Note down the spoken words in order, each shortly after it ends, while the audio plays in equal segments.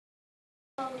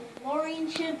Laureen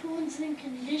shampoos and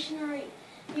conditioner right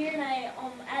here, and I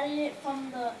added it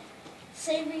from the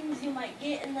savings you might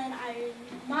get, and then I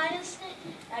minused it.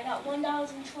 I got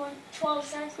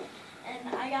 $1.12,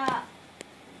 and I got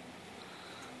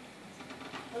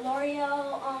the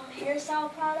L'Oreal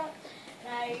hairstyle product,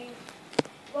 and I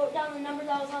wrote down the number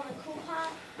that was on the coupon,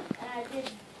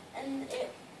 and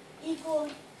it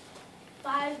equaled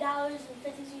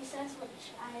 $5.53,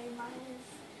 which I minus.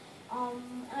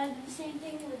 And I did the same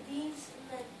thing with these, and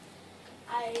then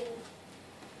I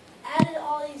added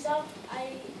all these up.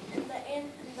 And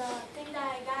the thing that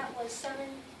I got was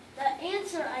The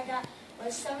answer I got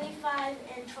was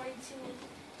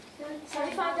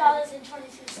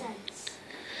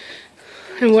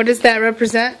 $75.22. And what does that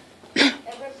represent? It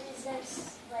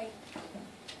represents like.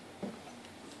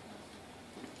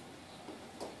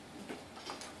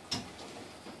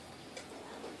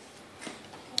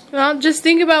 Well, just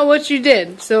think about what you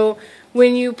did. So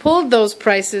when you pulled those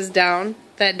prices down,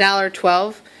 that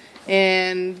 $1.12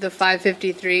 and the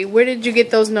 $5.53, where did you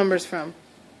get those numbers from?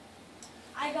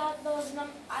 I got those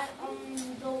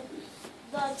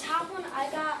the top one I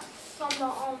got from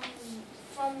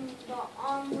the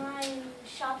online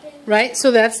shopping. Right,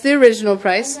 so that's the original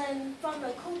price. And then from the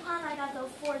coupon I got the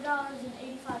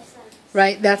 $4.85.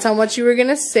 Right, that's how much you were going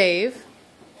to save.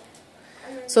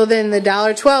 So then the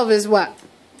 $1.12 is what?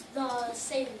 The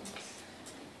savings.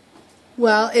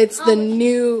 Well, it's the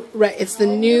new, right, it's the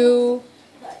new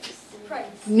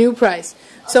price.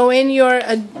 So in your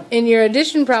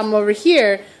addition problem over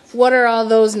here, what are all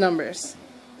those numbers?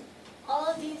 All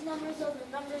of these numbers are the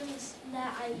numbers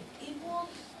that I equaled.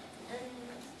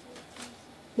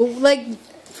 Well, like,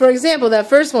 for example, that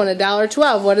first one,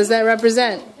 $1.12, what does that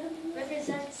represent?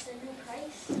 Represents the new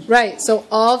price. Right, so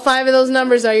all 5 of those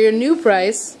numbers are your new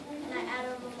price. And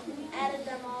I added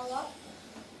them all up.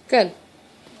 Good.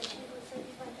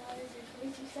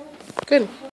 $35.22. Good.